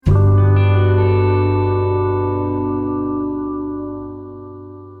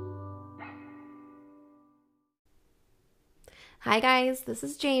Hi guys, this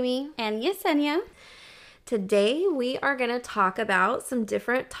is Jamie. And Yesenia. Today we are going to talk about some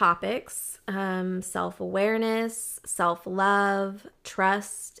different topics, self-awareness, self-love,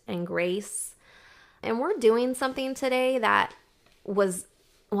 trust, and grace. And we're doing something today that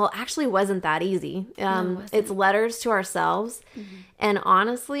actually wasn't that easy. It's letters to ourselves. Mm-hmm. And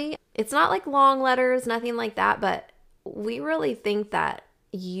honestly, it's not like long letters, nothing like that, but we really think that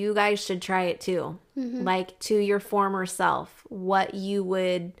you guys should try it too. Mm-hmm. Like to your former self, what you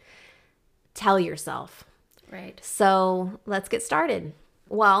would tell yourself. Right. So let's get started.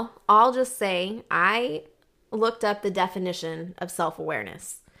 Well, I'll just say I looked up the definition of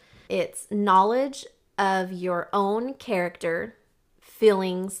self-awareness. It's knowledge of your own character,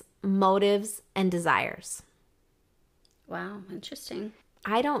 feelings, motives, and desires. Wow, interesting.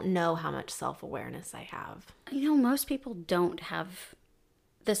 I don't know how much self-awareness I have. You know, most people don't have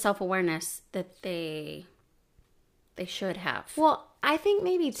the self-awareness that they should have. Well, I think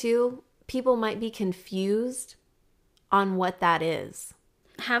maybe too, people might be confused on what that is.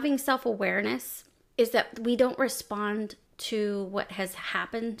 Having self-awareness is that we don't respond to what has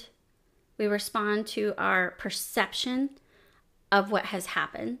happened. We respond to our perception of what has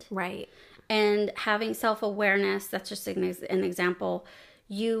happened. Right. And having self-awareness, that's just an example,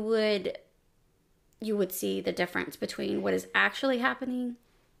 you would see the difference between what is actually happening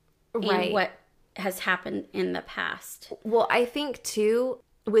and what has happened in the past. Well, I think too,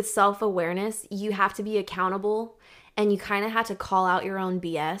 with self-awareness, you have to be accountable and you kind of have to call out your own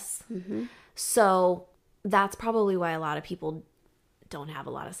BS. Mm-hmm. So that's probably why a lot of people don't have a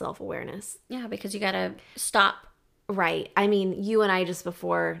lot of self-awareness. Yeah, because you got to stop. Right. I mean, you and I just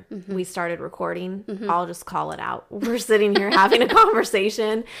before we started recording, I'll just call it out. We're sitting here having a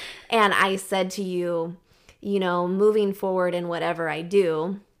conversation and I said to you, moving forward in whatever I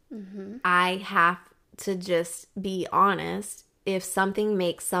do, I have to just be honest. If something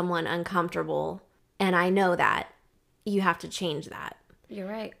makes someone uncomfortable, and I know that, you have to change that. You're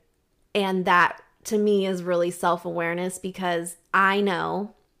right. And that, to me, is really self-awareness because I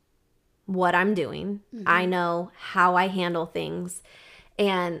know what I'm doing. Mm-hmm. I know how I handle things.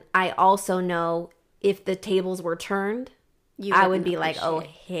 And I also know if the tables were turned, I would be like, oh,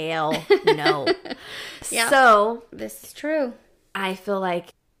 hell no. Yeah, so this is true. I feel like,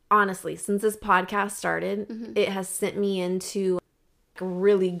 honestly, since this podcast started, it has sent me into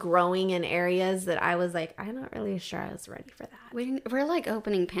really growing in areas that I was like, I'm not really sure I was ready for that. We're like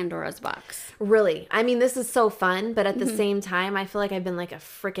opening Pandora's box. Really. I mean, this is so fun, but at the same time, I feel like I've been like a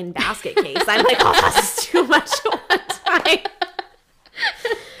freaking basket case. I'm like, oh, this is too much at one time.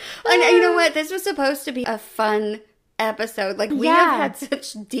 And you know what? This was supposed to be a fun episode. Like, we have had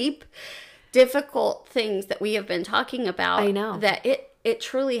such deep, difficult things that we have been talking about. I know. That it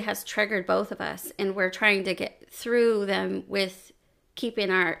truly has triggered both of us. And we're trying to get through them with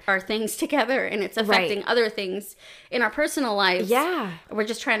keeping our things together, and it's affecting other things in our personal lives. Yeah. We're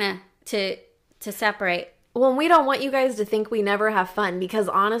just trying to separate. Well, we don't want you guys to think we never have fun because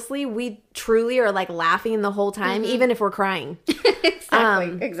honestly, we truly are like laughing the whole time, even if we're crying.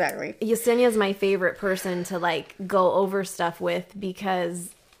 Exactly. Yesenia's my favorite person to like go over stuff with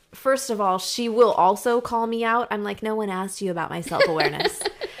because first of all, she will also call me out. I'm like, no one asked you about my self-awareness.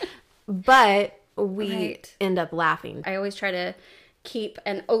 But we end up laughing. I always try to keep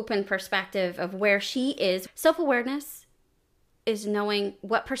an open perspective of where she is. Self-awareness is knowing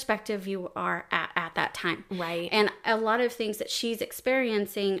what perspective you are at that time. Right. And a lot of things that she's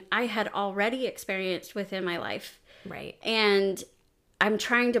experiencing, I had already experienced within my life. Right. And I'm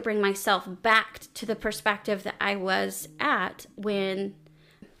trying to bring myself back to the perspective that I was at when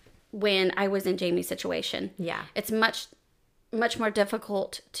I was in Jamie's situation. Yeah. It's much, much more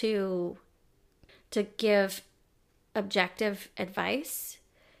difficult to give objective advice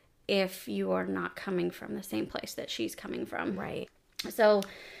if you are not coming from the same place that she's coming from. Right. So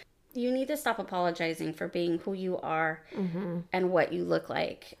you need to stop apologizing for being who you are and what you look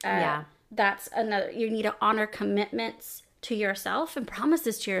like. That's another. You need to honor commitments to yourself and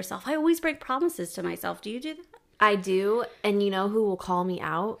promises to yourself. I always break promises to myself. Do you do that? I do. And you know who will call me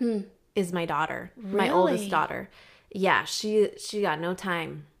out is my daughter, my oldest daughter. Yeah, she got no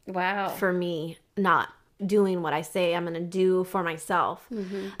time. Wow. For me not doing what I say I'm going to do for myself.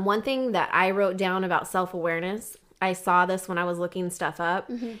 Mm-hmm. One thing that I wrote down about self-awareness, I saw this when I was looking stuff up.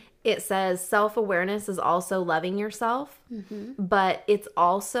 Mm-hmm. It says self-awareness is also loving yourself, but it's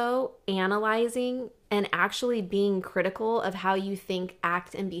also analyzing and actually being critical of how you think,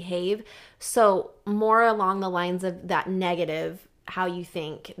 act, and behave. So more along the lines of that negative, how you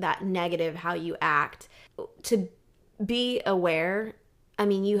think, that negative, how you act. To be aware I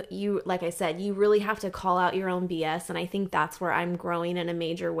mean, you like I said, you really have to call out your own BS. And I think that's where I'm growing in a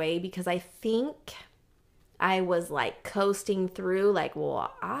major way, because I think I was like coasting through like,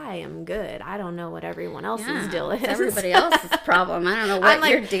 well, I am good. I don't know what everyone else's deal is. It's everybody else's problem. I don't know what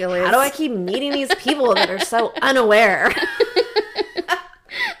your deal is. How do I keep meeting these people that are so unaware?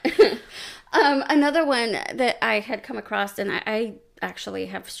 Another one that I had come across, and I actually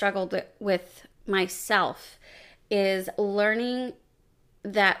have struggled with myself, is learning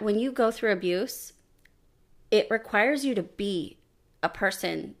that when you go through abuse, it requires you to be a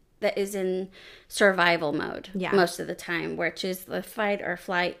person that is in survival mode most of the time, which is the fight or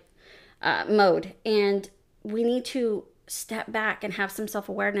flight mode. And we need to step back and have some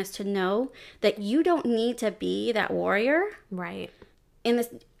self-awareness to know that you don't need to be that warrior. Right. In this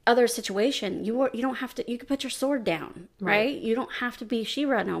other situation, you don't have to, you could put your sword down, right? You don't have to be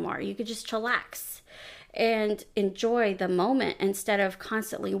She-Ra no more. You could just chillax and enjoy the moment instead of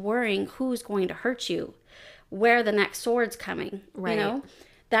constantly worrying who's going to hurt you, where the next sword's coming, you know?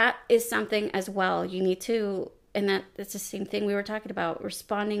 That is something as well. You need to, and that's the same thing we were talking about,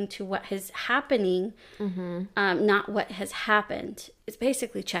 responding to what is happening, not what has happened. It's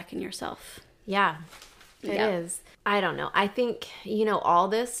basically checking yourself. Yeah, it is. I don't know. I think, all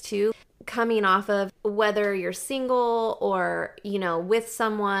this too, coming off of whether you're single or, with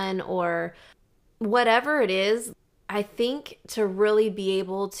someone or whatever it is, I think to really be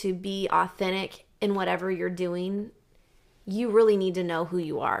able to be authentic in whatever you're doing, you really need to know who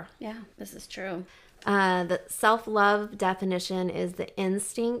you are. Yeah, this is true. The self-love definition is the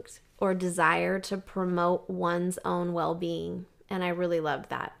instinct or desire to promote one's own well-being. And I really loved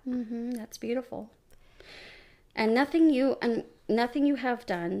that. That's beautiful. And nothing you have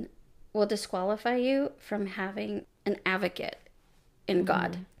done will disqualify you from having an advocate in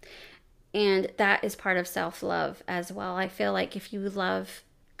God. And that is part of self-love as well. I feel like if you love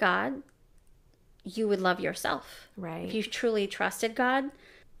God, you would love yourself. Right. If you truly trusted God,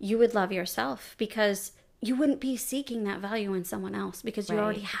 you would love yourself, because you wouldn't be seeking that value in someone else, because you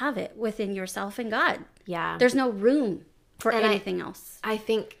already have it within yourself and God. Yeah. There's no room for anything else. I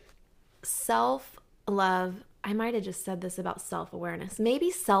think self-love, I might have just said this about self-awareness.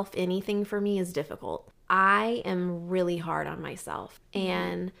 Maybe self-anything for me is difficult. I am really hard on myself.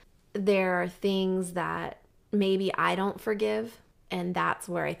 And there are things that maybe I don't forgive. And that's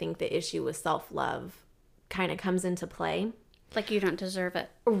where I think the issue with self-love kind of comes into play. Like you don't deserve it.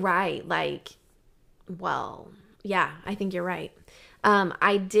 Right. Like, well, yeah, I think you're right.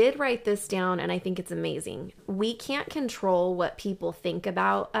 I did write this down, and I think it's amazing. We can't control what people think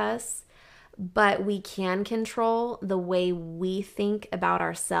about us, but we can control the way we think about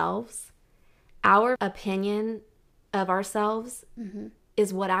ourselves. Our opinion of ourselves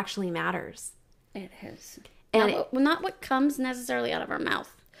is what actually matters. It is. And not what comes necessarily out of our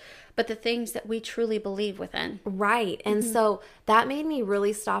mouth, but the things that we truly believe within. Right. And so that made me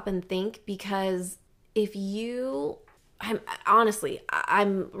really stop and think, because if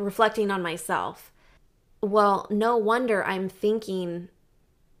I'm reflecting on myself. Well, no wonder I'm thinking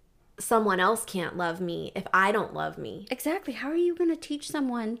someone else can't love me if I don't love me. Exactly. How are you going to teach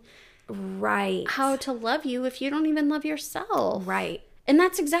someone how to love you if you don't even love yourself? Right. And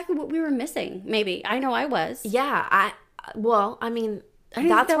that's exactly what we were missing, maybe. I know I was. Yeah.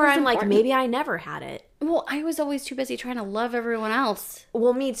 That's where I'm like, maybe I never had it. Well, I was always too busy trying to love everyone else.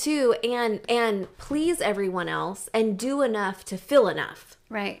 Well, me too. And please everyone else and do enough to feel enough.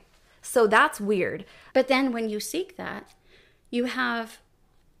 Right. So that's weird. But then when you seek that, you have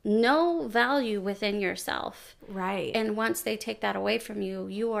no value within yourself. Right. And once they take that away from you,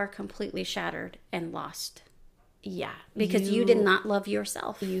 you are completely shattered and lost. Yeah. Because you did not love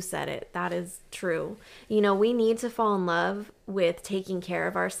yourself. You said it. That is true. We need to fall in love with taking care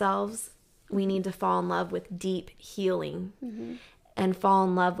of ourselves. We need to fall in love with deep healing and fall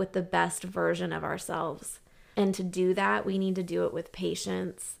in love with the best version of ourselves. And to do that, we need to do it with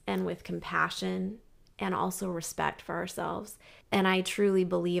patience and with compassion and also respect for ourselves. And I truly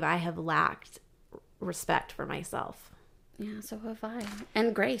believe I have lacked respect for myself. Yeah, so have I.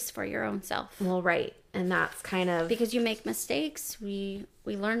 And grace for your own self. Well, right. And that's kind of... Because you make mistakes, we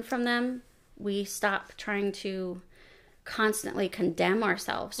learn from them. We stop trying to constantly condemn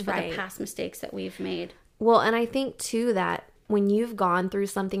ourselves for the past mistakes that we've made. Well, and I think, too, that when you've gone through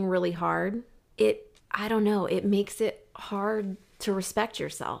something really hard, it makes it hard to respect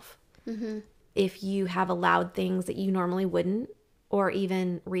yourself. If you have allowed things that you normally wouldn't, or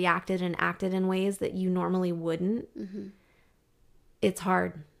even reacted and acted in ways that you normally wouldn't, it's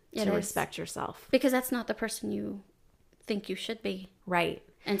hard to respect yourself. Because that's not the person you think you should be. Right.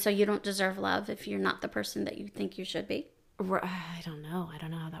 And so you don't deserve love if you're not the person that you think you should be. I don't know. I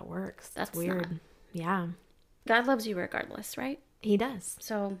don't know how that works. That's weird. not. Yeah. God loves you regardless, right? He does.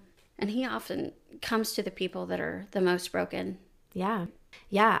 So, and he often comes to the people that are the most broken. Yeah.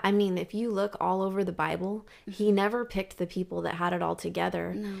 Yeah. I mean, if you look all over the Bible, he never picked the people that had it all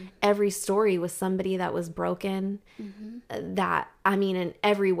together. No. Every story was somebody that was broken, that, I mean, in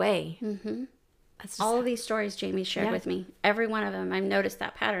every way. Mm-hmm. That's All of these stories Jamie shared with me, every one of them, I've noticed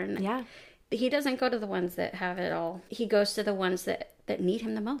that pattern. Yeah. He doesn't go to the ones that have it all. He goes to the ones that need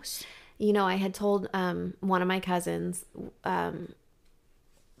him the most. You know, I had told one of my cousins,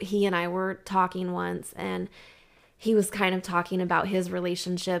 he and I were talking once, and he was kind of talking about his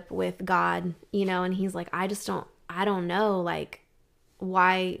relationship with God, you know, and he's like, I don't know, like,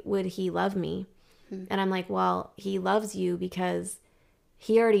 why would he love me? And I'm like, well, he loves you because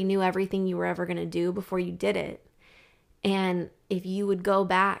he already knew everything you were ever going to do before you did it. And if you would go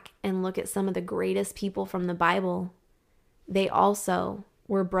back and look at some of the greatest people from the Bible, they also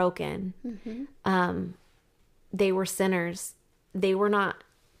were broken. They were sinners. They were not,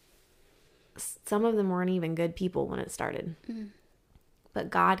 some of them weren't even good people when it started. But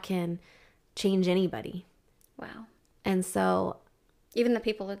God can change anybody. Wow. And so, even the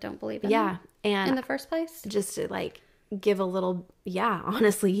people that don't believe in yeah. him And in the first place? just to like give a little, yeah,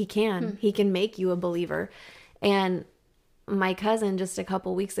 honestly, he can. He can make you a believer. And my cousin just a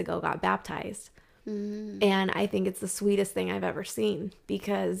couple weeks ago got baptized. And I think it's the sweetest thing I've ever seen,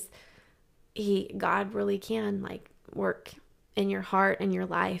 because God really can like work in your heart and your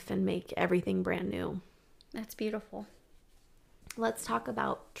life and make everything brand new. That's beautiful. Let's talk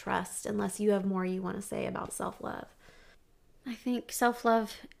about trust, unless you have more you want to say about self-love. I think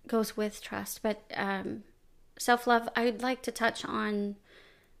self-love goes with trust, but self-love, I'd like to touch on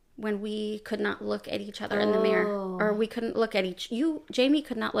when we could not look at each other in the mirror, or we couldn't look at Jamie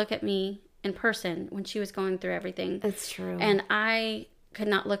could not look at me in person when she was going through everything. It's true. And I could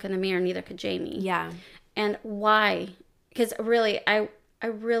not look in the mirror, neither could Jamie. Yeah. And why? Because really, I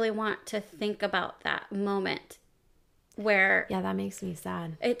really want to think about that moment where... Yeah, that makes me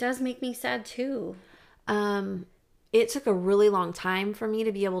sad. It does make me sad too. It took a really long time for me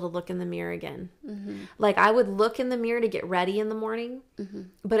to be able to look in the mirror again. Like, I would look in the mirror to get ready in the morning,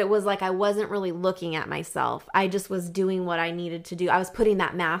 but it was like I wasn't really looking at myself. I just was doing what I needed to do. I was putting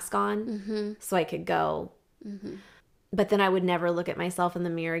that mask on so I could go. But then I would never look at myself in the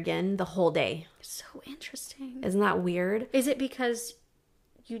mirror again the whole day. So interesting. Isn't that weird? Is it because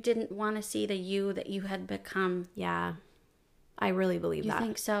you didn't want to see the you that you had become? Yeah. I really believe that. You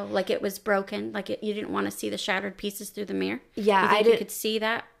think so? Like it was broken? Like you didn't want to see the shattered pieces through the mirror? Yeah, I did. You could see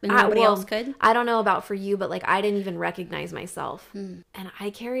that and nobody else could? I don't know about for you, but like I didn't even recognize myself. And I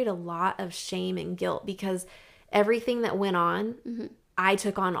carried a lot of shame and guilt because everything that went on, I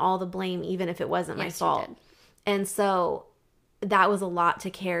took on all the blame, even if it wasn't my fault. And so that was a lot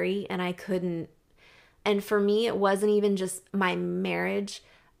to carry, and I couldn't. And for me, it wasn't even just my marriage.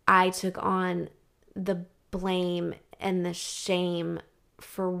 I took on the blame and the shame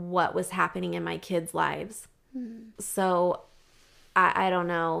for what was happening in my kids' lives. So I don't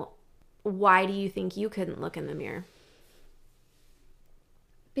know. Why do you think you couldn't look in the mirror?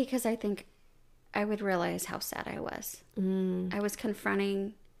 Because I think I would realize how sad I was. I was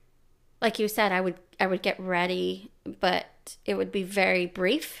confronting, like you said, I would get ready, but it would be very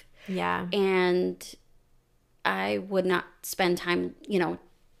brief. Yeah. And I would not spend time,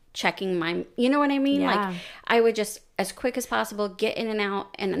 checking my, you know what I mean? Yeah. Like I would just, as quick as possible, get in and out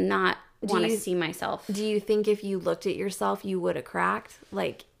and not want to see myself. Do you think if you looked at yourself, you would have cracked?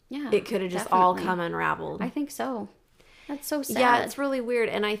 Like, yeah, it could have just all come unraveled. I think so. That's so sad. Yeah, it's really weird.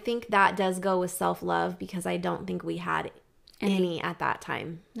 And I think that does go with self-love, because I don't think we had any at that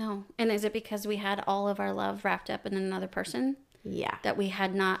time. No. And is it because we had all of our love wrapped up in another person? Yeah. That we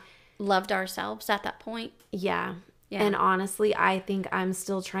had not loved ourselves at that point? Yeah. Yeah. And honestly, I think I'm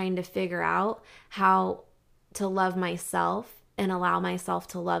still trying to figure out how to love myself and allow myself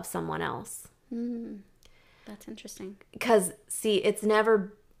to love someone else. That's interesting. Because, see, it's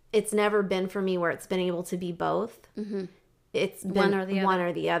never been for me where it's been able to be both. It's been one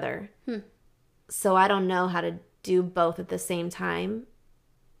or the other. So I don't know how to do both at the same time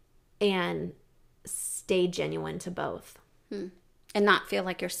and stay genuine to both. And not feel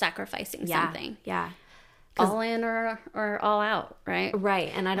like you're sacrificing something. Yeah. All in or all out, right? Right.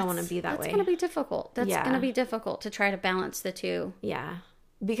 And I don't want to be that way. That's going to be difficult. That's going to be difficult to try to balance the two. Yeah.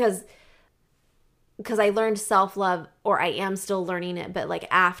 Because I learned self-love, or I am still learning it, but like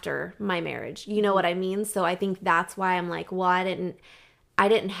after my marriage, you know what I mean? So I think that's why I'm like, well, I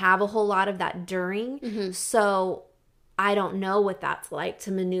didn't have a whole lot of that during. So I don't know what that's like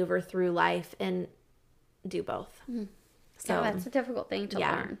to maneuver through life and do both. So yeah, that's a difficult thing to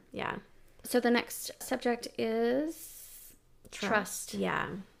learn. Yeah. So the next subject is trust. Yeah.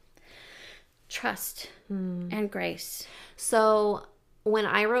 Trust and grace. So when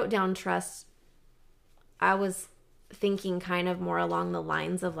I wrote down trust, I was thinking kind of more along the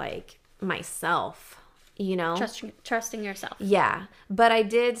lines of like myself, you know? Trusting yourself. Yeah. But I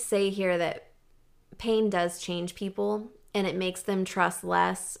did say here that pain does change people and it makes them trust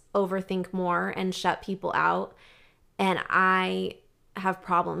less, overthink more, and shut people out. And I have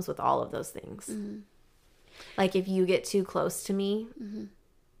problems with all of those things. Mm-hmm. Like if you get too close to me, mm-hmm.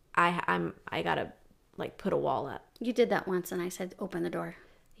 I gotta like put a wall up. You did that once and I said, open the door.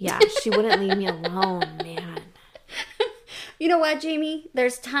 Yeah, she wouldn't leave me alone, man. You know what, Jamie?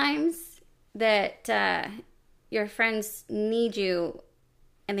 There's times that your friends need you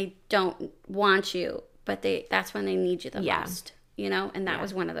and they don't want you, but that's when they need you the most, you know? And that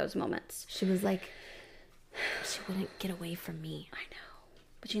was one of those moments. She was like, she wouldn't get away from me. I know.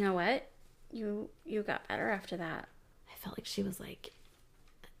 But you know what? You got better after that. I felt like she was like,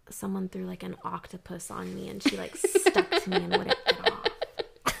 someone threw like an octopus on me and she like stuck to me and wouldn't get off.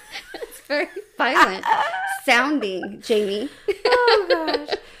 It's very violent sounding, Jamie. Oh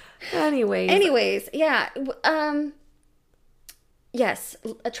gosh. Anyways, yeah. Yes,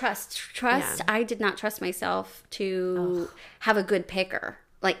 trust. Yeah. I did not trust myself to have a good picker,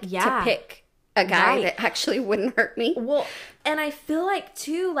 to pick a guy that actually wouldn't hurt me. Well, and I feel like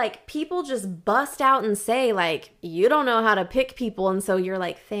too, like people just bust out and say like, you don't know how to pick people, and so you're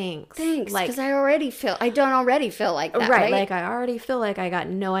like, thanks, like, because I don't already feel like that, right? Like I already feel like I got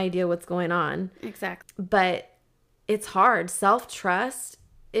no idea what's going on. Exactly. But it's hard. Self-trust,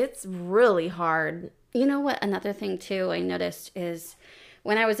 it's really hard. You know what? Another thing too I noticed is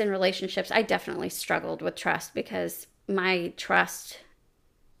when I was in relationships, I definitely struggled with trust because my trust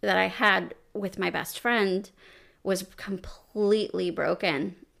that I had with my best friend was completely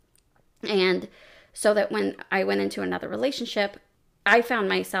broken. And so that when I went into another relationship, I found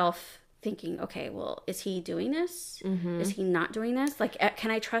myself thinking, okay, well, is he doing this? Mm-hmm. Is he not doing this? Like, can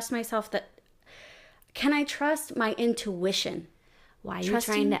I trust myself can I trust my intuition? Why are you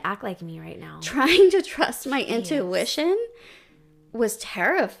trying to act like me right now? Trying to trust my intuition was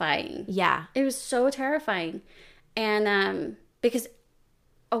terrifying. Yeah. It was so terrifying. And because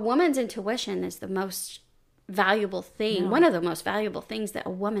a woman's intuition is the most valuable thing, one of the most valuable things that a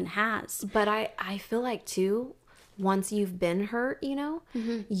woman has. But I feel like, too, once you've been hurt, you know,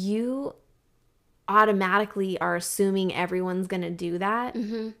 mm-hmm. you automatically are assuming everyone's going to do that.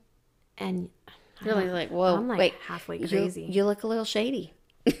 Mm-hmm. And you're like, whoa, I'm like wait, halfway crazy. You look a little shady.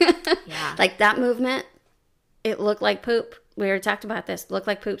 Yeah. Like that movement, it looked like poop. We already talked about this. Looked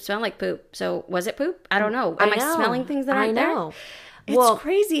like poop, smelled like poop. So was it poop? I don't know. Am I smelling things that aren't there? It's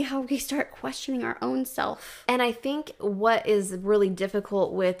crazy how we start questioning our own self. And I think what is really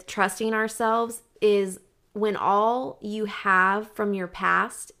difficult with trusting ourselves is when all you have from your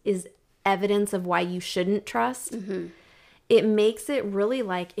past is evidence of why you shouldn't trust. Mm-hmm. It makes it really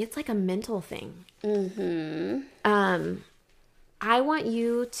it's like a mental thing. Mm-hmm. I want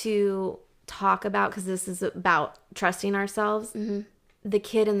you to talk about, because this is about trusting ourselves, mm-hmm. the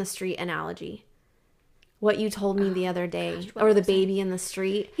kid in the street analogy. What you told me the other day, or the baby in the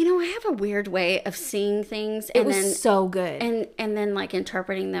street. You know, I have a weird way of seeing things. It was so good. And then like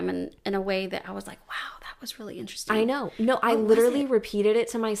interpreting them in a way that I was like, wow, that was really interesting. I know. No, I literally repeated it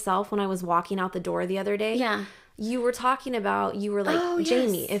to myself when I was walking out the door the other day. Yeah. You were talking about, you were like,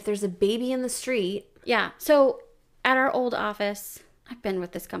 Jamie, if there's a baby in the street. Yeah. So at our old office, I've been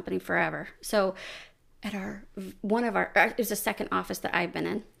with this company forever. So at it was the second office that I've been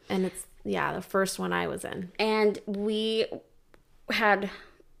in. And it's, the first one I was in. And we had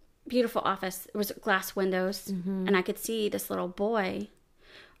beautiful office. It was glass windows. Mm-hmm. And I could see this little boy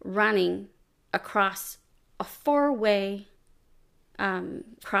running across a 4-way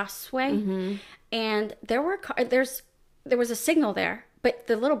crossway. Mm-hmm. And there was a signal there. But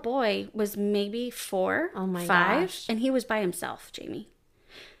the little boy was maybe 4, 5. Gosh. And he was by himself, Jamie.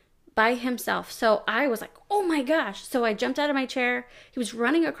 By himself. So I was like, oh my gosh. So I jumped out of my chair. He was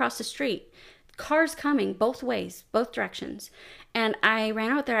running across the street. Cars coming both ways, both directions. And I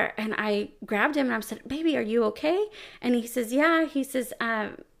ran out there and I grabbed him and I said, baby, are you okay? And he says, yeah. He says,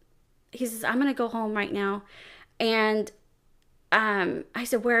 I'm going to go home right now. And I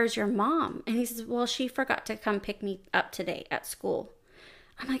said, where's your mom? And he says, well, she forgot to come pick me up today at school.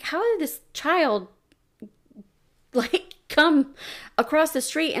 I'm like, how did this child come across the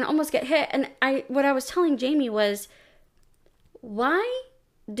street and almost get hit? And what I was telling Jamie was, why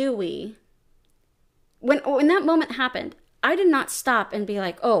do we, when that moment happened, I did not stop and be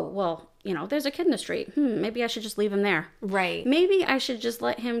like, oh, well, there's a kid in the street. Maybe I should just leave him there. Right. Maybe I should just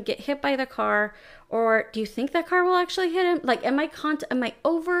let him get hit by the car. Or do you think that car will actually hit him? Like, am I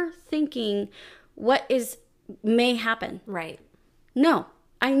overthinking what may happen? Right. No,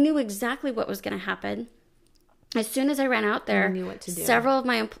 I knew exactly what was going to happen. As soon as I ran out there, I knew what to do. Several of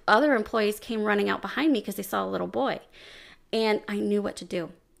my other employees came running out behind me because they saw a little boy. And I knew what to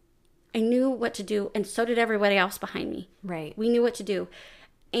do. I knew what to do, and so did everybody else behind me. Right. We knew what to do.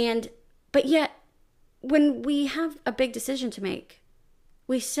 But yet, when we have a big decision to make,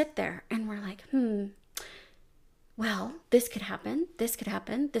 we sit there and we're like, well, this could happen, this could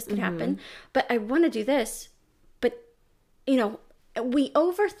happen, this could happen, but I want to do this. But, we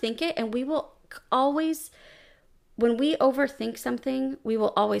overthink it, and we will always, when we overthink something, we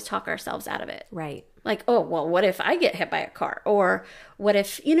will always talk ourselves out of it. Right. Like, oh, well, what if I get hit by a car? Or what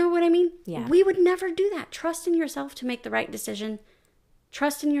if, you know what I mean? Yeah. We would never do that. Trust in yourself to make the right decision.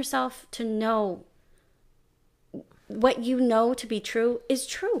 Trust in yourself to know what you know to be true is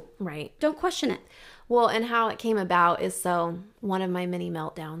true. Right. Don't question it. Well, and how it came about is, so one of my mini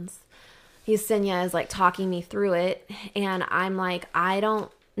meltdowns, Yesenia is like talking me through it. And I'm like, I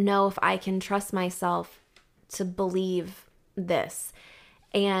don't know if I can trust myself to believe this.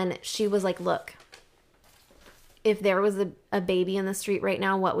 And she was like, look, if there was a baby in the street right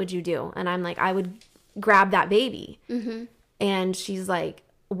now, what would you do? And I'm like, I would grab that baby. Mm-hmm. And she's like,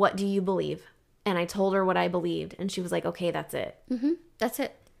 what do you believe? And I told her what I believed. And she was like, okay, that's it. Mm-hmm. That's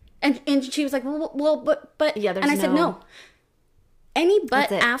it. And she was like, well, but. Yeah, there's and I said, no. Any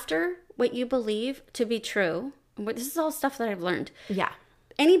but after what you believe to be true. This is all stuff that I've learned. Yeah.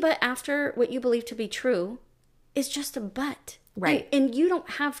 Any but after what you believe to be true is just a but. Right. And you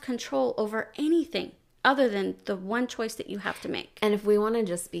don't have control over anything other than the one choice that you have to make. And if we want to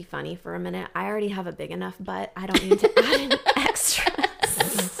just be funny for a minute, I already have a big enough butt. I don't need to add in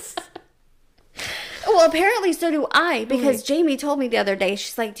extras. Well, apparently so do I, because Jamie told me the other day,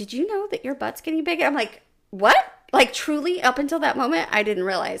 she's like, did you know that your butt's getting big? And I'm like, what? Like, truly, up until that moment, I didn't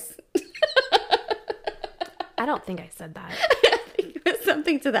realize. I don't think I said that. I think it was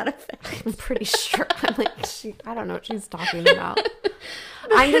something to that effect. I'm pretty sure. I'm like, I don't know what she's talking about.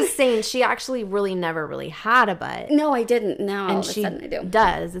 I'm just saying, she actually really never really had a butt. No, I didn't. Now all And of a she sudden I do.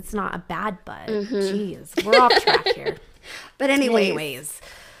 does. It's not a bad butt. Jeez, we're off track here. But anyways.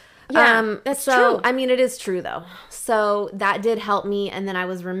 Yeah, that's so, true. I mean, it is true, though. So that did help me. And then I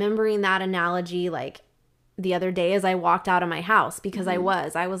was remembering that analogy, like, the other day as I walked out of my house, because I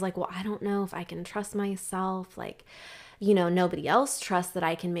was like, well, I don't know if I can trust myself. Like, nobody else trusts that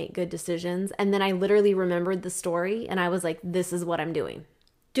I can make good decisions. And then I literally remembered the story, and I was like, this is what I'm doing.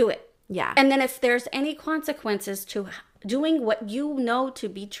 Do it. Yeah. And then if there's any consequences to doing what you know to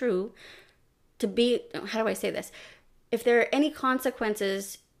be true, how do I say this? If there are any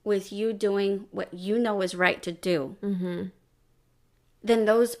consequences with you doing what you know is right to do, then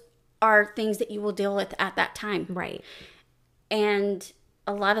those are things that you will deal with at that time. Right. And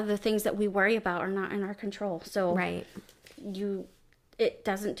a lot of the things that we worry about are not in our control. So right. It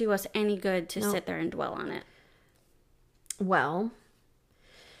doesn't do us any good to sit there and dwell on it. Well,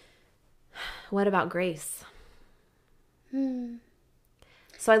 what about grace?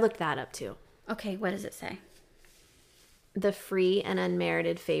 So I looked that up too. Okay, what does it say? The free and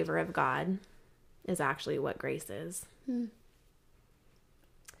unmerited favor of God is actually what grace is.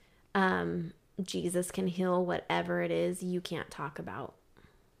 Jesus can heal whatever it is you can't talk about,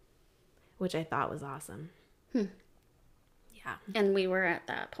 which I thought was awesome. Yeah. And we were at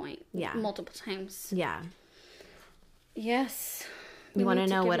that point. Yeah. Multiple times. Yeah. Yes. You want to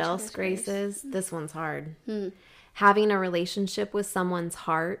know what else grace is? This one's hard. Having a relationship with someone's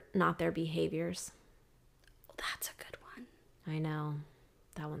heart, not their behaviors. That's a good one. I know.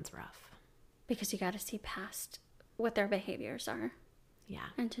 That one's rough. Because you got to see past what their behaviors are. Yeah.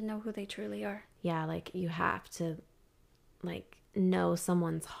 And to know who they truly are. Yeah, like you have to know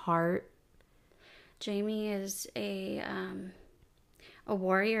someone's heart. Jamie is a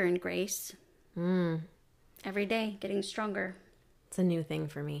warrior in grace. Every day, getting stronger. It's a new thing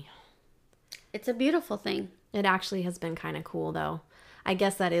for me. It's a beautiful thing. It actually has been kind of cool, though. I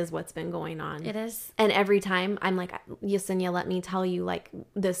guess that is what's been going on. It is. And every time I'm like, Yesenia, let me tell you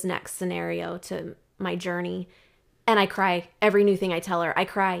this next scenario to my journey. And I cry. Every new thing I tell her, I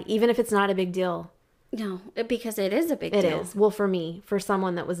cry, even if it's not a big deal. No, because it is a big deal. It is. Well, for me, for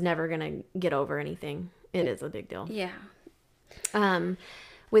someone that was never going to get over anything, it is a big deal. Yeah.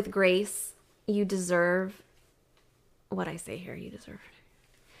 With grace, you deserve what I say here. You deserve.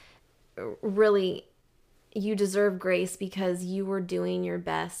 Really, you deserve grace because you were doing your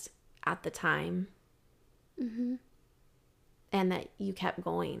best at the time. and that you kept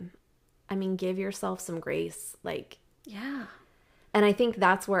going. I mean, give yourself some grace. Like, yeah. And I think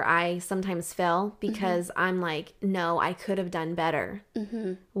that's where I sometimes fail because I'm like, no, I could have done better.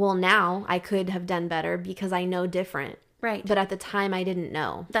 Well, now I could have done better because I know different. Right. But at the time, I didn't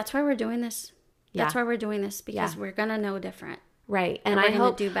know. That's why we're doing this. Yeah. That's why we're doing this, because we're going to know different. Right. And we're I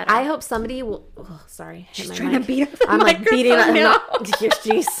hope do better. I hope somebody will. Oh, sorry. She's trying to beat up the I'm like beating up. now.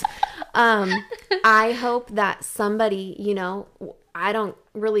 Jeez. I hope that somebody, you know, I don't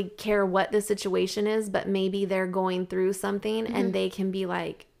really care what the situation is, but maybe they're going through something and they can be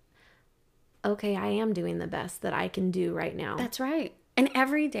like, okay, I am doing the best that I can do right now. That's right. And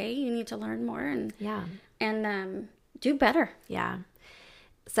every day you need to learn more and do better. Yeah.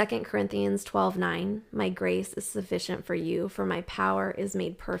 2 Corinthians 12:9, my grace is sufficient for you, for my power is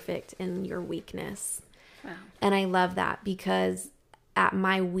made perfect in your weakness. Wow. And I love that because at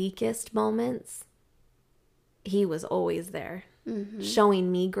my weakest moments, he was always there,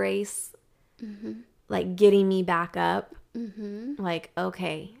 showing me grace, like getting me back up. Like,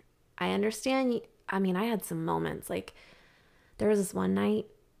 okay, I understand. I mean, I had some moments. Like, there was this one night,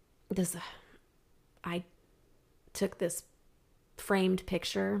 I took this framed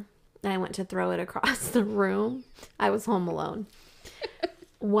picture and I went to throw it across the room. I was home alone.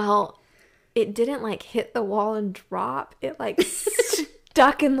 Well, it didn't like hit the wall and drop. It like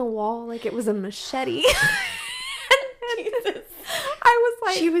stuck in the wall like it was a machete. Jesus. I was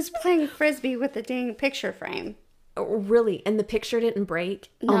like, She was playing Frisbee with the dang picture frame. Really? And the picture didn't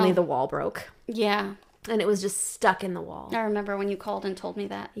break. No. Only the wall broke. Yeah. And it was just stuck in the wall. I remember when you called and told me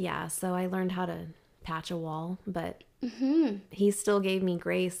that. Yeah. So I learned how to patch a wall, but he still gave me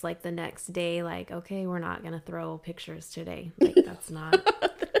grace like the next day. Like, okay, we're not going to throw pictures today. Like, that's not,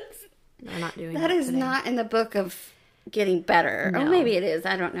 we're not doing that. That is today. not in the book of getting better. No. Or maybe it is.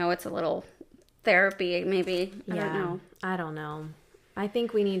 I don't know. It's a little therapy, maybe. I don't know. I don't know. I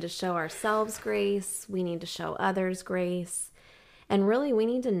think we need to show ourselves grace. We need to show others grace. And really, we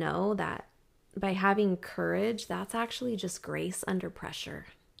need to know that by having courage, that's actually just grace under pressure.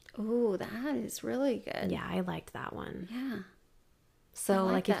 Ooh, that is really good. Yeah, I liked that one. Yeah. So,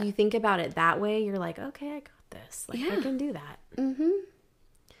 like if you think about it that way, you're like, okay, I got this. Like, I can do that. I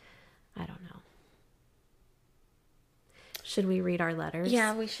don't know. Should we read our letters?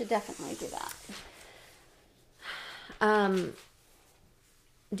 Yeah, we should definitely do that.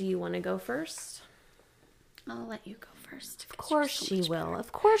 Do you want to go first? I'll let you go first. Of course she will.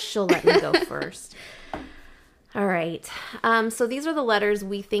 Of course she'll let me go first. All right. So these are the letters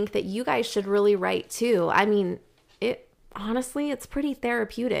we think that you guys should really write too. I mean, honestly, it's pretty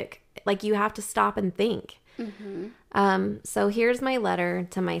therapeutic. Like, you have to stop and think. So here's my letter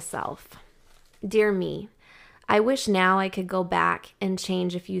to myself. Dear me, I wish now I could go back and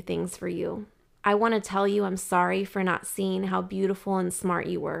change a few things for you. I want to tell you I'm sorry for not seeing how beautiful and smart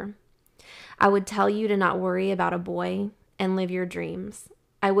you were. I would tell you to not worry about a boy and live your dreams.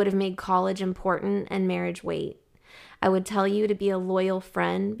 I would have made college important and marriage wait. I would tell you to be a loyal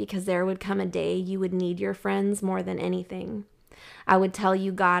friend because there would come a day you would need your friends more than anything. I would tell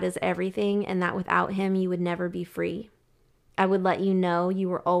you God is everything and that without him you would never be free. I would let you know you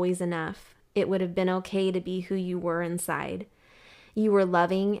were always enough. It would have been okay to be who you were inside. You were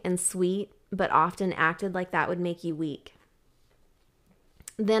loving and sweet, but often acted like that would make you weak.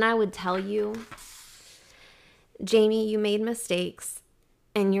 Then I would tell you, Jamie, you made mistakes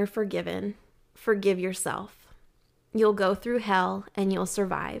and you're forgiven. Forgive yourself. You'll go through hell and you'll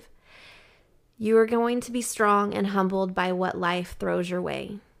survive. You are going to be strong and humbled by what life throws your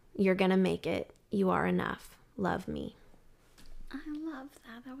way. You're going to make it. You are enough. Love me. I love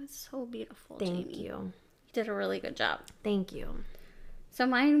that. That was so beautiful, Thank Jamie. you. You did a really good job. Thank you. So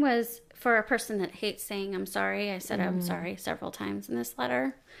mine was for a person that hates saying I'm sorry. I said I'm sorry several times in this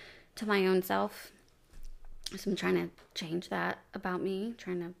letter to my own self. So I'm trying to change that about me,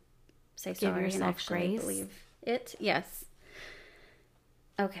 trying to say Give sorry yourself and actually grace. believe it. Yes.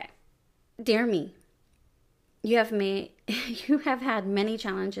 Okay. Dear me, you have had many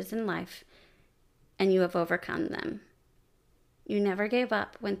challenges in life and you have overcome them. You never gave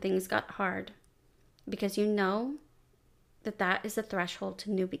up when things got hard because you know that is a threshold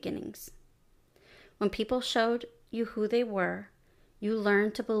to new beginnings. When people showed you who they were, you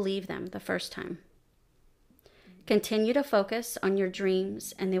learned to believe them the first time. Continue to focus on your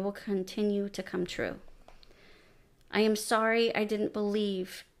dreams and they will continue to come true. I am sorry I didn't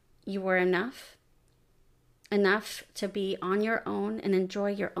believe you were enough to be on your own and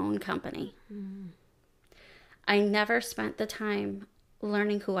enjoy your own company. I never spent the time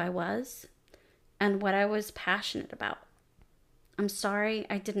learning who I was and what I was passionate about. I'm sorry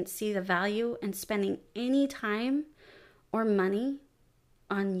I didn't see the value in spending any time or money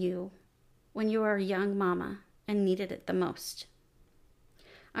on you when you were a young mama and needed it the most.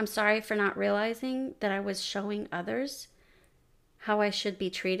 I'm sorry for not realizing that I was showing others how I should be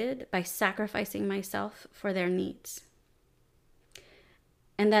treated by sacrificing myself for their needs.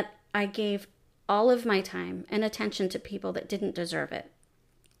 And that I gave all of my time and attention to people that didn't deserve it.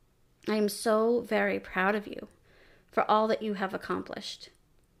 I am so very proud of you for all that you have accomplished.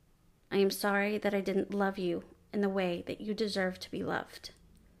 I am sorry that I didn't love you in the way that you deserve to be loved.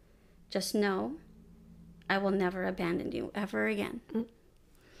 Just know I will never abandon you ever again.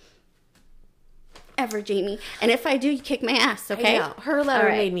 Ever, Jamie. And if I do, you kick my ass, okay? I know. Her letter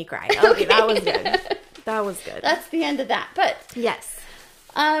made me cry. Okay, that was good. That was good. That's the end of that. But yes.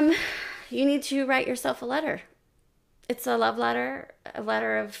 You need to write yourself a letter. It's a love letter, a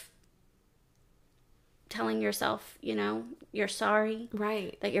letter of telling yourself, you're sorry.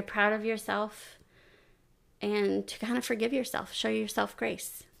 Right. That you're proud of yourself. And to kind of forgive yourself. Show yourself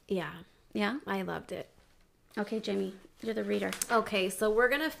grace. Yeah. Yeah? I loved it. Okay, Jamie. You're the reader. Okay, so we're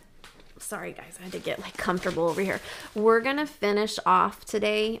going to... Sorry, guys. I had to get comfortable over here. We're going to finish off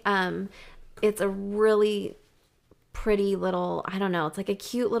today. It's a really pretty little... I don't know. It's like a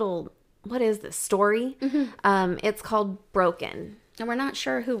cute little... What is this? Story? Mm-hmm. It's called Broken. And we're not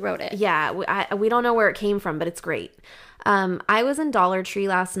sure who wrote it. Yeah, we don't know where it came from, but it's great. I was in Dollar Tree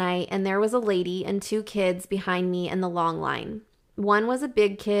last night, and there was a lady and 2 kids behind me in the long line. One was a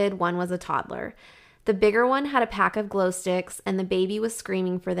big kid, one was a toddler. The bigger one had a pack of glow sticks, and the baby was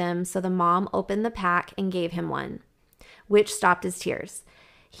screaming for them, so the mom opened the pack and gave him one, which stopped his tears.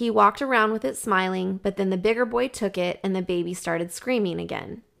 He walked around with it smiling, but then the bigger boy took it, and the baby started screaming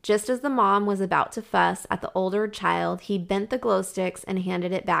again. Just as the mom was about to fuss at the older child, he bent the glow sticks and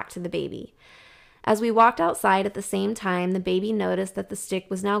handed it back to the baby. As we walked outside at the same time, the baby noticed that the stick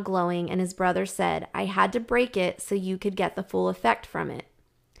was now glowing, and his brother said, "I had to break it so you could get the full effect from it."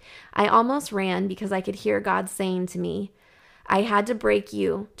 I almost ran because I could hear God saying to me, "I had to break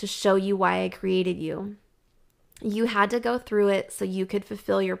you to show you why I created you. You had to go through it so you could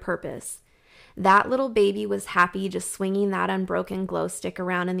fulfill your purpose." That little baby was happy just swinging that unbroken glow stick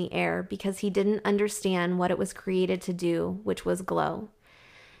around in the air because he didn't understand what it was created to do, which was glow.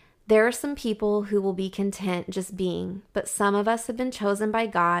 There are some people who will be content just being, but some of us have been chosen by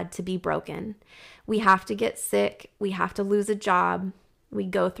God to be broken. We have to get sick. We have to lose a job. We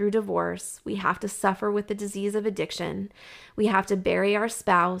go through divorce. We have to suffer with the disease of addiction. We have to bury our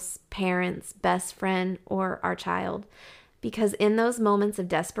spouse, parents, best friend, or our child. Because in those moments of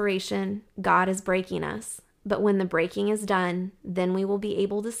desperation, God is breaking us. But when the breaking is done, then we will be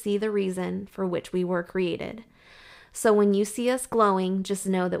able to see the reason for which we were created. So when you see us glowing, just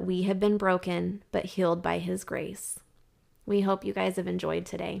know that we have been broken, but healed by His grace. We hope you guys have enjoyed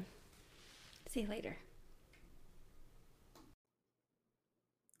today. See you later.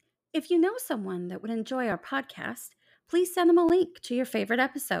 If you know someone that would enjoy our podcast, please send them a link to your favorite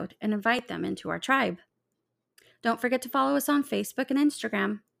episode and invite them into our tribe. Don't forget to follow us on Facebook and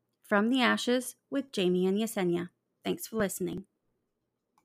Instagram. From the Ashes with Jamie and Yesenia. Thanks for listening.